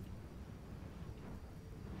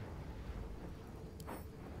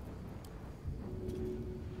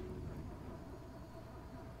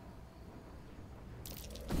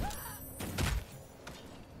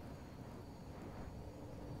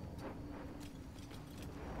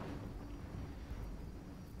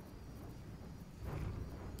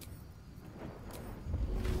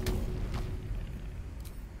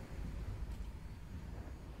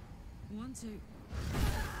 One, two.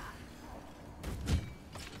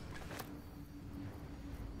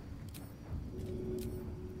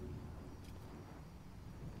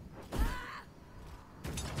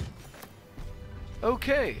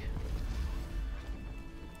 Okay.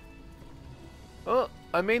 Well,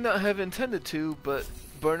 I may not have intended to, but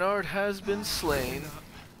Bernard has been slain.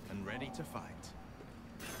 And ready to fight.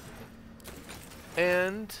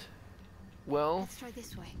 And, well, Let's try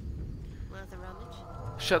this way. Another rummage.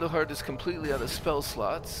 Shadowheart is completely out of spell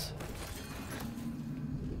slots.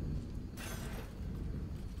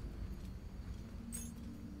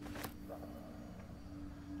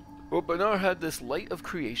 Well, Bernard had this Light of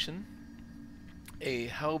Creation, a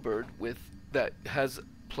halberd with that has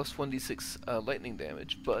plus 1d6 lightning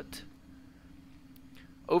damage, but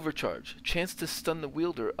overcharge, chance to stun the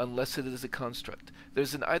wielder unless it is a construct.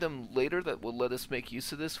 There's an item later that will let us make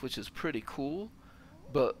use of this, which is pretty cool,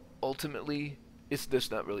 but ultimately it's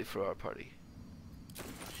just not really for our party.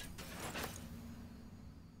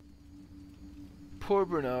 Poor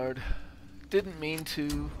Bernard. Didn't mean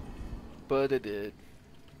to, but it did.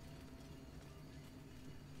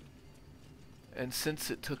 And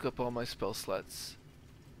since it took up all my spell slots...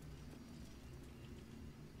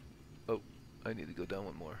 Oh, I need to go down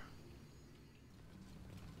one more.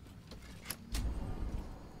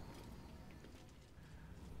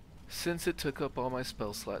 Since it took up all my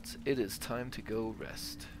spell slots, it is time to go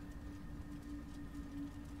rest.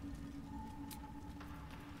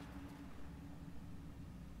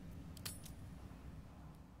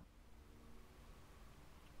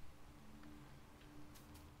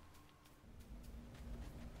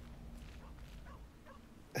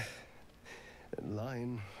 A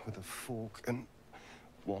line with a fork and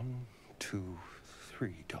 1, 2,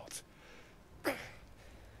 3 dots. Bloody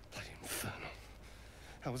infernal.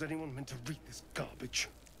 How was anyone meant to read this garbage?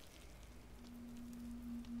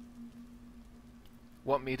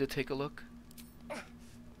 Want me to take a look?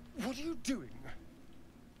 What are you doing?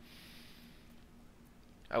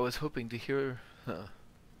 I was hoping to hear...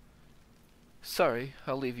 Sorry,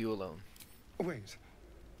 I'll leave you alone. Wait,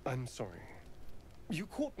 I'm sorry. You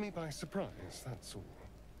caught me by surprise, that's all.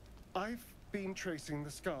 I've been tracing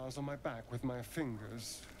the scars on my back with my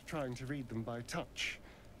fingers, trying to read them by touch.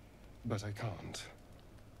 But I can't.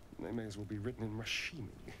 They may as well be written in Rashimi.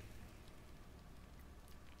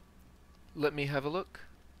 Let me have a look.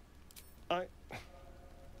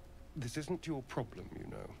 This isn't your problem, you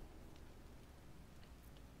know.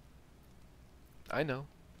 I know.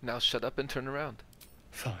 Now shut up and turn around.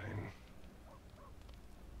 Fine.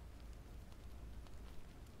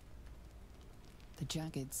 The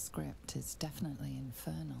jagged script is definitely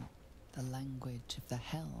infernal, the language of the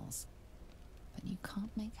hells, but you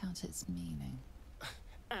can't make out its meaning.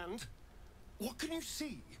 And? What can you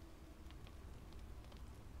see?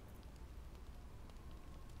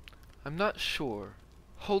 I'm not sure.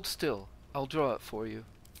 Hold still. I'll draw it for you.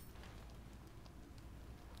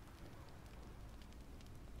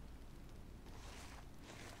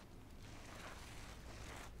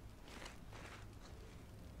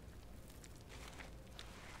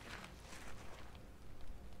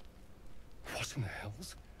 What in the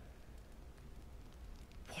hells?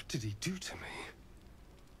 What did he do to me?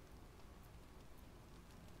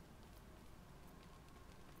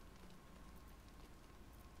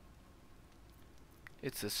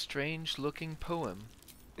 It's a strange-looking poem.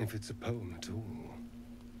 If it's a poem at all.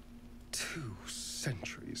 2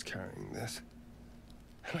 centuries carrying this.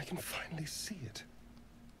 And I can finally see it.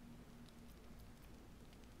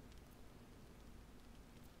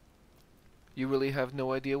 You really have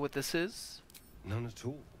no idea what this is? None at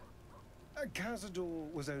all.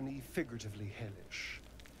 Cazador was only figuratively hellish.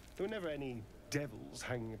 There were never any devils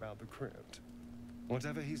hanging about the crypt.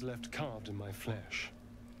 Whatever he's left carved in my flesh,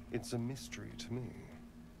 it's a mystery to me.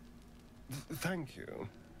 Thank you,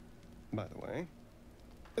 by the way.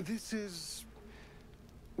 This is...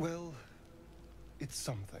 well, it's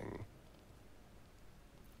something.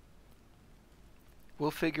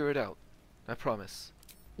 We'll figure it out. I promise.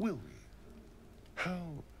 Will we?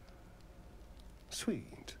 How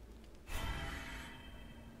sweet.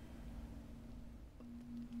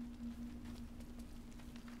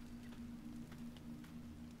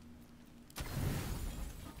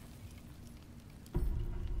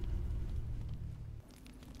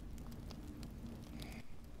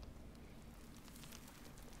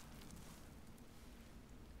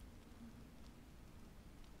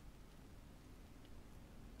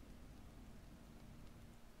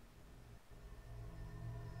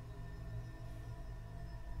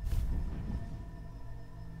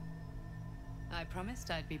 I promised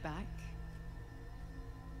I'd be back.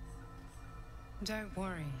 Don't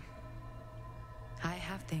worry. I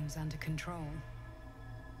have things under control.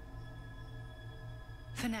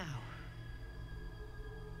 For now.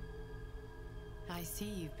 I see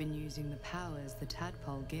you've been using the powers the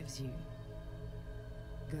tadpole gives you.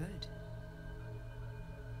 Good.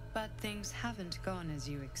 But things haven't gone as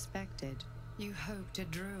you expected. You hoped a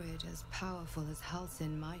druid as powerful as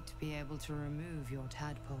Halsin might be able to remove your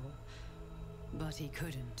tadpole. But he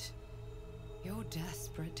couldn't. You're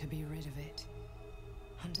desperate to be rid of it.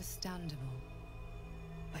 Understandable.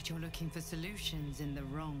 But you're looking for solutions in the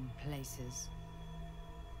wrong places.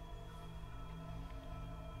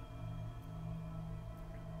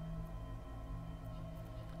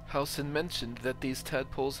 Halsin mentioned that these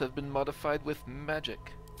tadpoles have been modified with magic.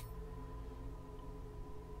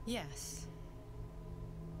 Yes.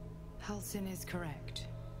 Halsin is correct.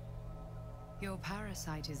 Your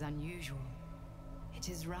parasite is unusual. It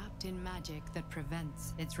is wrapped in magic that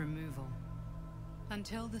prevents its removal.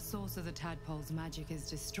 Until the source of the tadpole's magic is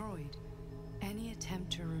destroyed, any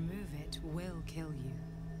attempt to remove it will kill you.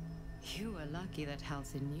 You were lucky that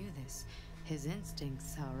Halsin knew this. His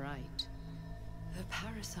instincts are right. The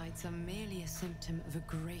parasites are merely a symptom of a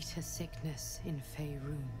greater sickness in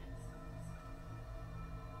Faerun.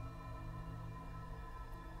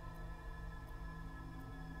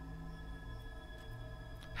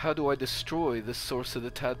 How do I destroy the source of the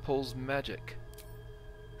tadpole's magic?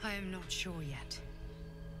 I am not sure yet.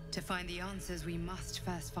 To find the answers, we must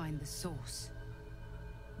first find the source.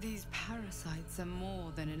 These parasites are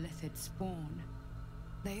more than illithid spawn.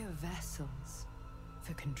 They are vessels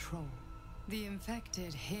for control. The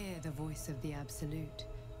infected hear the voice of the Absolute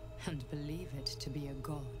and believe it to be a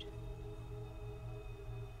god.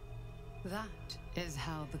 That is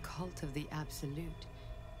how the cult of the Absolute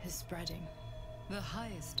is spreading. The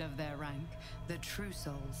highest of their rank, the True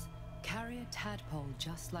Souls, carry a tadpole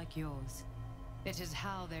just like yours. It is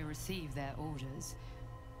how they receive their orders.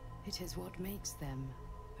 It is what makes them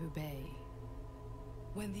obey.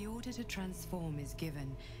 When the order to transform is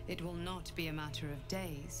given, it will not be a matter of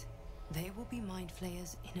days. They will be mind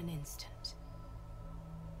flayers in an instant.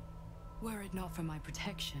 Were it not for my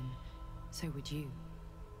protection, so would you.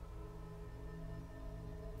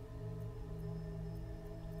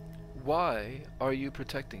 Why are you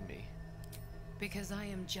protecting me? Because I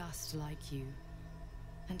am just like you,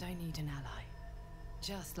 and I need an ally.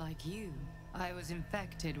 Just like you, I was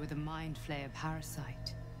infected with a Mind Flayer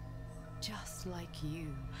parasite. Just like you,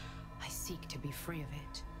 I seek to be free of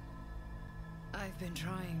it. I've been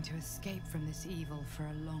trying to escape from this evil for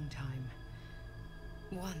a long time.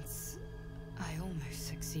 Once, I almost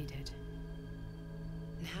succeeded.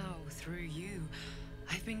 Now, through you,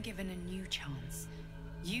 I've been given a new chance.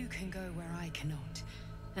 You can go where I cannot,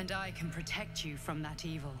 and I can protect you from that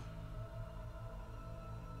evil.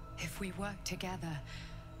 If we work together,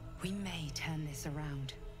 we may turn this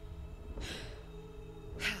around.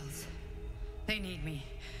 Hells, they need me.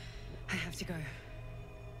 I have to go.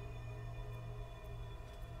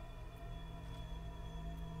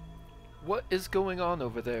 What is going on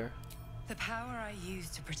over there? The power I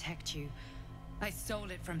used to protect you, I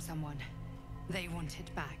stole it from someone. They want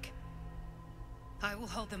it back. I will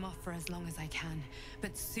hold them off for as long as I can,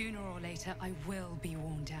 but sooner or later I will be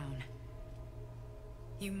worn down.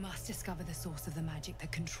 You must discover the source of the magic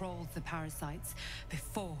that controls the parasites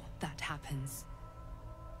before that happens.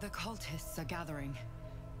 The cultists are gathering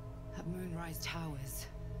at Moonrise Towers.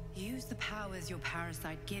 Use the powers your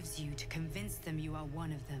parasite gives you to convince them you are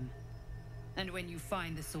one of them. And when you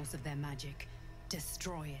find the source of their magic,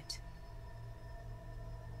 destroy it.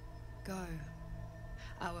 Go.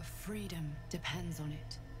 Our freedom depends on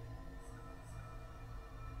it.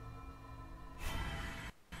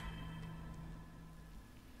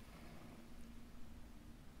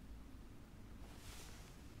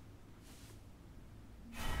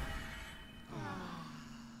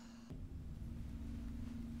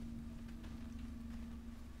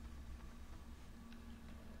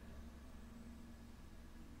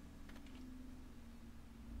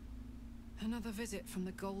 Another visit from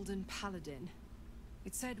the Golden Paladin.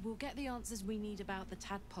 It said we'll get the answers we need about the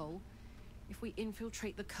tadpole if we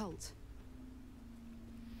infiltrate the cult.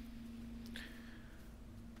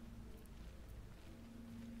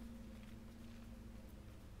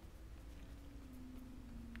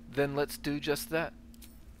 Then let's do just that.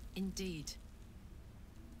 Indeed.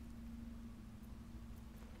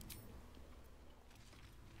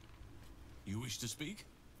 You wish to speak?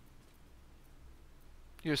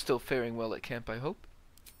 You're still faring well at camp, I hope?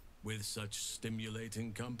 With such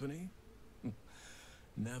stimulating company?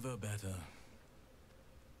 Never better.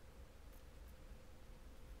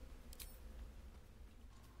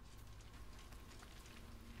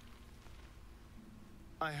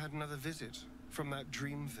 I had another visit from that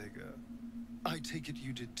dream figure. I take it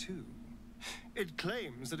you did too. It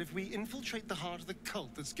claims that if we infiltrate the heart of the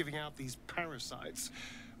cult that's giving out these parasites,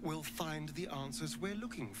 we'll find the answers we're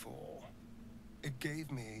looking for. It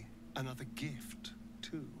gave me another gift,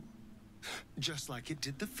 too. Just like it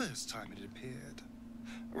did the first time it appeared.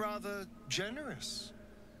 Rather generous,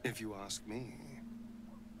 if you ask me.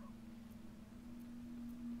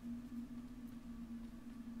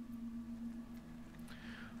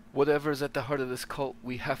 Whatever's at the heart of this cult,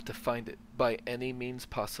 we have to find it, by any means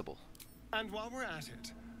possible. And while we're at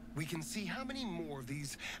it, we can see how many more of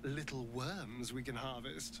these little worms we can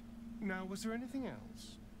harvest. Now, was there anything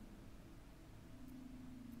else?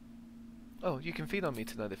 Oh, you can feed on me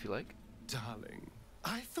tonight if you like. Darling,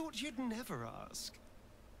 I thought you'd never ask.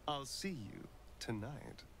 I'll see you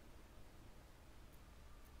tonight.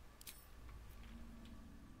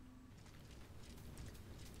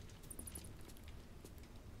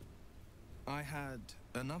 I had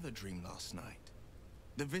another dream last night.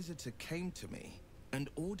 The visitor came to me and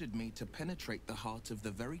ordered me to penetrate the heart of the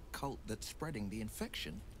very cult that's spreading the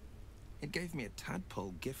infection. It gave me a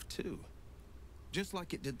tadpole gift too. Just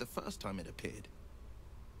like it did the first time it appeared.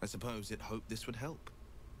 I suppose it hoped this would help.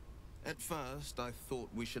 At first, I thought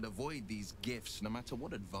we should avoid these gifts no matter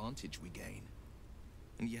what advantage we gain.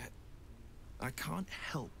 And yet, I can't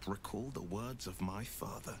help recall the words of my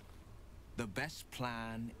father. The best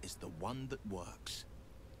plan is the one that works.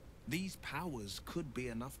 These powers could be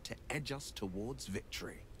enough to edge us towards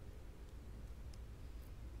victory.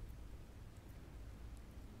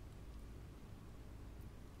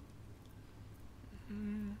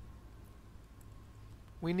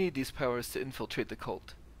 We need these powers to infiltrate the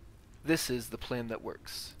cult. This is the plan that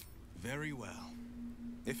works. Very well.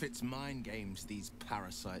 If it's mind games these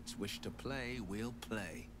parasites wish to play, we'll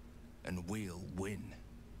play. And we'll win.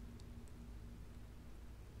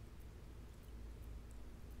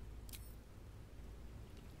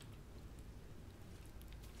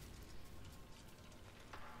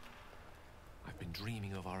 I've been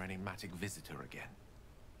dreaming of our enigmatic visitor again.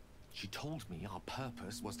 She told me our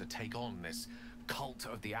purpose was to take on this cult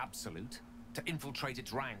of the Absolute, to infiltrate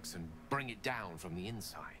its ranks and bring it down from the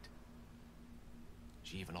inside.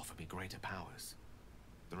 She even offered me greater powers,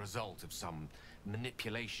 the result of some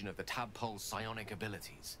manipulation of the tadpole's psionic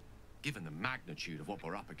abilities. Given the magnitude of what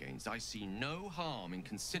we're up against, I see no harm in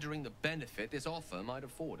considering the benefit this offer might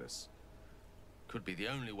afford us. Could be the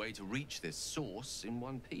only way to reach this source in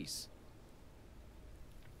one piece.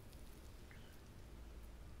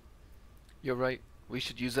 You're right. We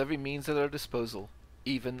should use every means at our disposal,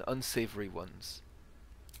 even unsavory ones.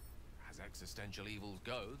 As existential evils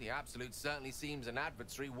go, the Absolute certainly seems an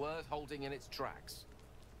adversary worth halting in its tracks.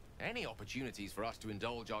 Any opportunities for us to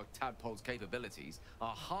indulge our tadpole's capabilities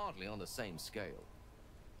are hardly on the same scale.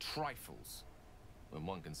 Trifles, when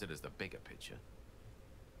one considers the bigger picture.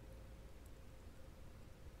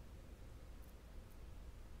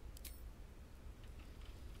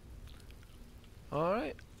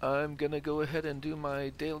 Alright, I'm gonna go ahead and do my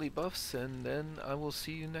daily buffs, and then I will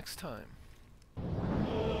see you next time.